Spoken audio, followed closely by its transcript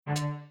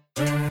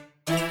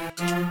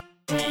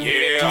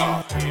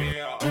Yeah.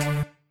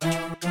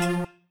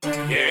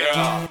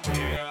 Yeah.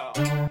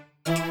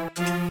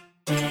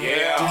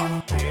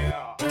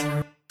 Yeah.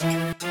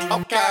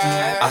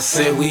 Okay. I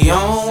said we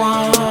on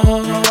one.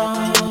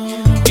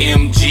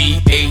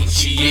 MGH,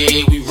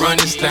 yeah, we run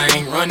this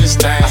thing.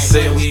 I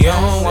said we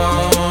on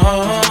one.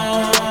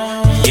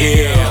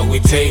 Yeah, we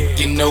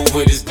taking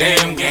over this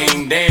damn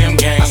game.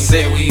 I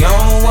said we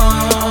on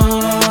one.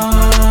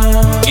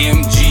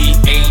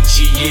 MGH,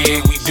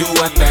 yeah, we do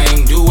our thing.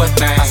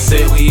 I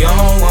said we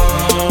on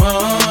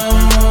one.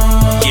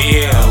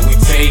 Yeah, we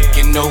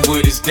taking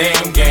over this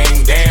damn game.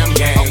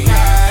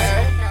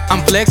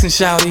 I'm flexin',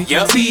 shawty.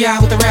 Yep. See I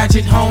with the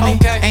ratchet, homie.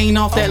 Okay. Ain't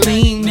off that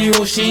lean,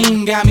 Nero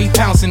Sheen got me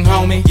pouncing,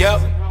 homie. Yep.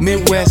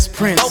 Midwest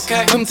Prince.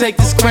 Okay. Come take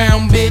this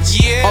crown, bitch.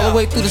 Yeah. All the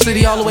way through the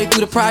city, all the way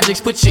through the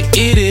projects. Put your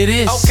ear to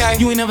this. Okay.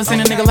 You ain't never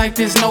seen a nigga like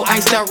this. No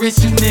iced out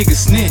wrist, you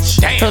niggas snitch.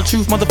 Damn. Tell the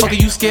truth, motherfucker,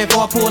 you scared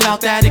before I pull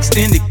out that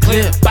extended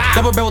clip. Bow.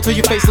 Double barrel to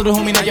your face, little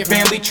homie. Now your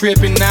family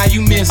trippin'. Now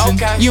you missing.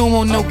 Okay. You don't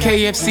want no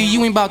KFC.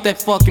 You ain't bout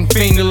that fucking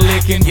finger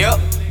licking. Yep.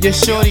 Yeah,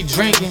 shorty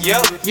drinking.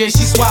 Yep. Yeah,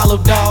 she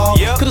swallowed, dog.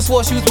 Yep. Could've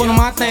swore she was one of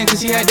my things, cause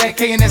she had that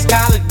K and that's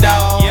collar,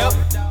 dog.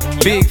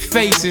 Yep. Big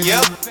faces.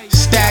 Yep.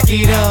 Stack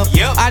it up.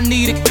 Yep. I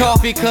need a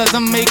coffee, cause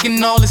I'm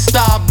making all the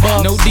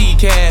Starbucks. No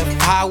decaf,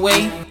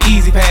 highway,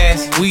 easy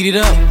pass, weed it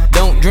up.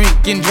 Don't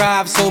drink and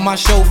drive, so my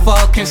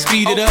chauffeur can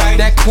speed it up.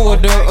 That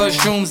quarter of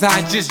shrooms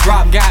I just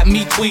dropped got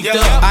me tweaked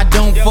up. I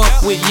don't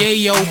fuck with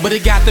yayo, but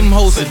it got them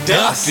hoes seductive.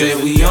 I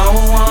said we on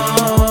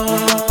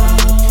one.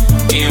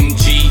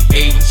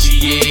 MGH,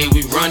 yeah,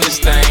 we run this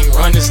thing.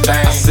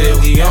 I said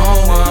we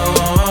on one.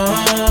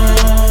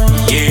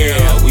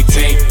 Yeah, we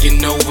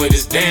taking over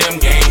this damn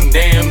game.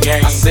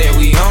 I said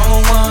we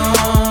on one.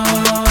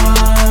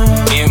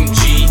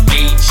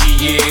 MGH,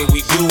 yeah,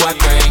 we do our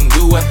thing.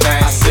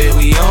 I said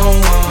we on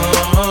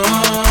one.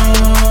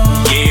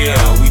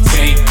 Yeah, we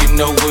taking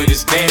over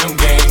this damn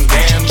game.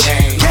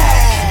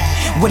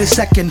 Wait a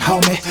second,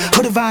 homie.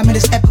 Who the vibe in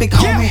this epic,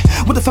 homie?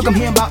 What the fuck I'm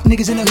hearing about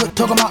niggas in the hood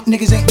talking about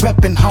niggas ain't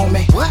reppin',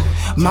 homie? What?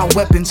 My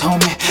weapons,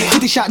 homie.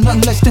 50 shot,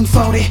 nothing less than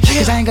 40.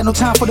 Cause I ain't got no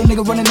time for the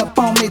nigga running up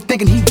on me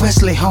thinking he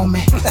Wesley,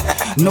 homie.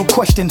 No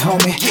question,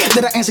 homie.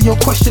 Did I answer your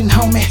question,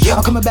 homie?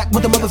 I'm coming back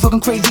with the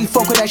motherfucking crazy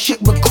folk of that shit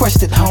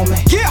requested,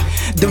 homie. Yeah.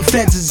 Them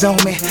feds is on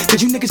me.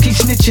 Cause you niggas keep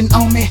snitching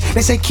on me.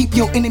 They say keep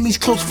your enemies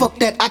close, fuck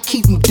that. I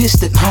keep them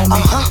distant, homie.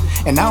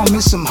 And I don't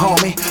miss them,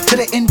 homie. Till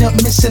they end up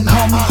missing,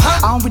 homie.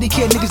 I don't really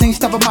care, niggas ain't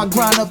stopping my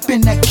grind up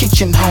in that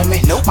kitchen,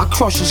 homie. Nope. My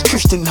crush is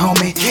Christian,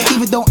 homie.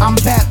 Even though I'm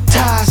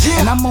baptized,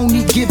 and I'm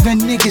only giving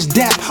niggas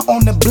dap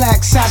on the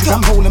black side. Cause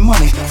I'm holding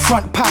money,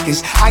 front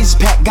pockets, ice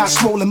pack, got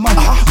swollen money.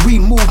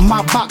 Remove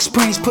my box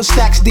springs, put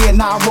stacks there,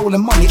 now I'm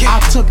rolling money. I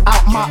took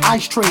out my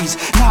ice trays,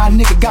 now a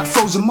nigga got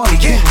frozen money.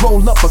 Can't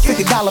roll up a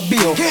 $50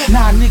 bill,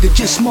 now a nigga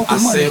just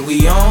smoking money. I said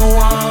we on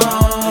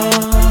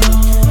one.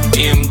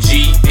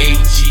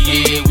 MGH,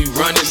 yeah, we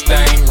run this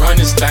thing.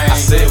 I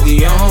said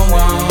we on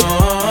one.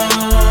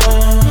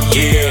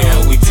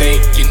 Yeah, we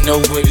taking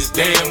over this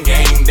damn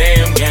game.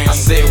 I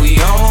said we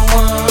on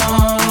one.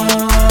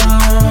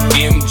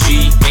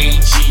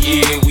 MGH,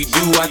 yeah, we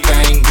do our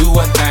thing.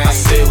 I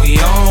said we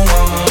on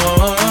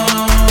one.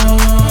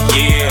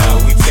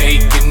 Yeah, we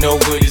taking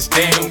over this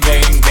damn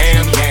game.